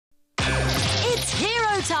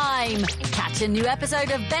time. Catch a new episode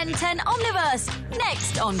of Ben 10 Omniverse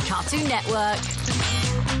next on Cartoon Network.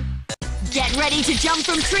 Get ready to jump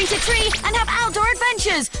from tree to tree and have outdoor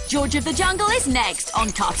adventures. George of the Jungle is next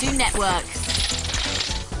on Cartoon Network.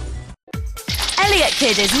 Elliot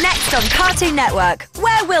Kid is next on Cartoon Network.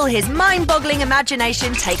 Where will his mind-boggling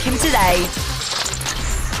imagination take him today?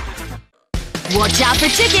 Watch out for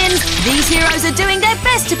chickens! These heroes are doing their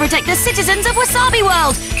best to protect the citizens of Wasabi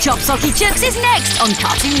World! Chop Socky Chooks is next on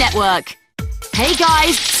Cartoon Network. Hey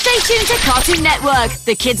guys, stay tuned to Cartoon Network.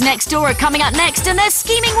 The kids next door are coming up next and they're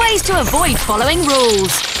scheming ways to avoid following rules.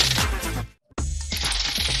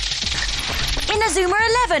 Inazuma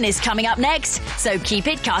 11 is coming up next, so keep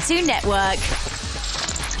it Cartoon Network.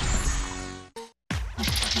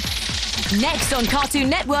 Next on Cartoon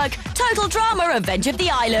Network, Total Drama Revenge of the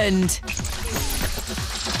Island.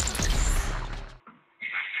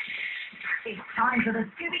 It's time for the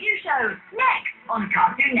Scooby-Doo Show, next on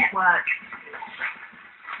Cartoon Network.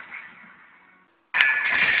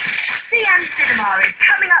 CM Cinema is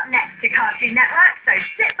coming up next to Cartoon Network, so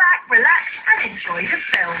sit back, relax and enjoy the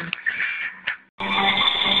film.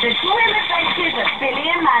 The Grim Adventures of Billy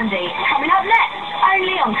and Mandy, coming up next,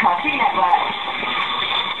 only on Cartoon Network.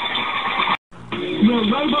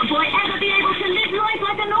 Will Robot Boy ever be able to live life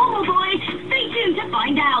like a normal boy? Stay tuned to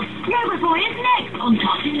find out. Robot Boy is next on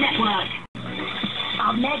Cartoon Network.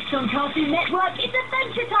 Up next on Cartoon Network is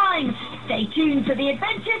Adventure Time. Stay tuned for the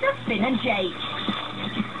adventures of Finn and Jake.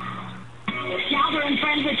 Chowder and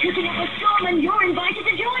friends are cooking up a storm and you're invited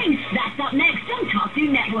to join. That's up next on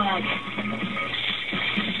Cartoon Network.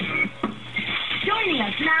 Joining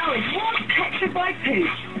us now is Walt Petrified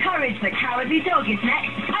Pooch. Courage the Cowardly Dog is next,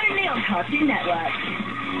 only on Cartoon Network.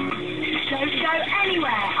 Don't go anywhere.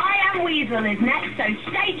 I Am Weasel is next, so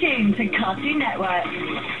stay tuned to Cartoon Network.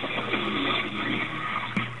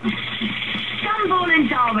 Gumball and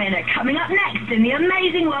Darwin are coming up next in the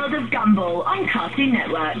amazing world of Gumball on Cartoon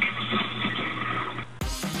Network.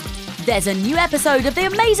 There's a new episode of The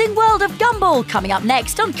Amazing World of Gumball coming up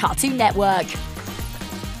next on Cartoon Network.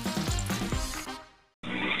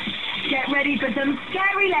 Get ready for some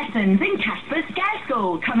scary lessons in Casper's Scare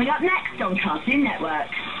School, coming up next on Cartoon Network.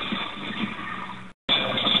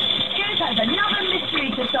 Scoop has another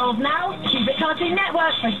mystery to solve now. Keep it Cartoon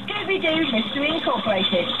Network for Scooby-Doo Mystery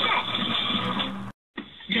Incorporated. Next.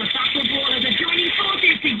 The Battle Ballers are joining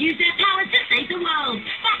forces to use their powers to save the world.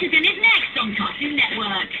 Bakugan is next on Cartoon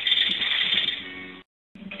Network.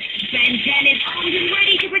 Ben 10 is armed and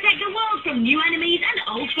ready to protect the world from new enemies and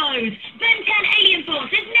old foes. Ben 10 Alien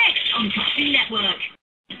Force is next on Cartoon Network.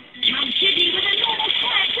 Camp Chitty was a normal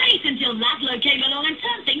quiet place until Laszlo came along and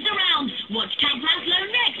turned things around. Watch Camp Laszlo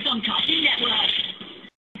next on Cartoon Network.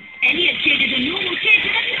 Elliot Kid is a normal kid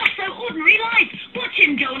with a not-so-ordinary life. Watch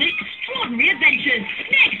him go on extraordinary adventures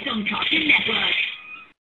next on Cartoon Network.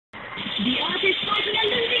 The Earth is fighting a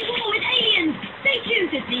losing war with aliens. Stay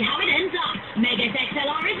tuned to see how it ends up. Megas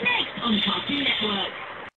XLR is next on Cartoon Network.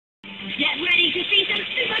 Get ready to see some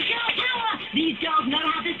supergirl power. These girls know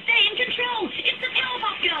how to stay in control. It's the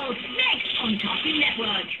Powerpuff Girls next on Cartoon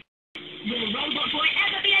Network. Will Robot Boy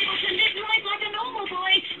ever be able to live life like a normal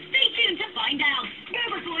boy? Stay tuned to find out.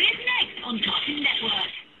 Robot Boy is next on Cartoon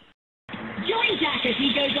Network. Join Jack as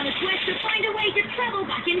he goes on a quest to find a way to travel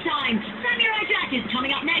back in time. Samurai Jack is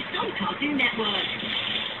coming up next on Cartoon Network.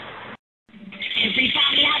 Every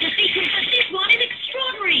family has a secret, but this one is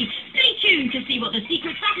extraordinary.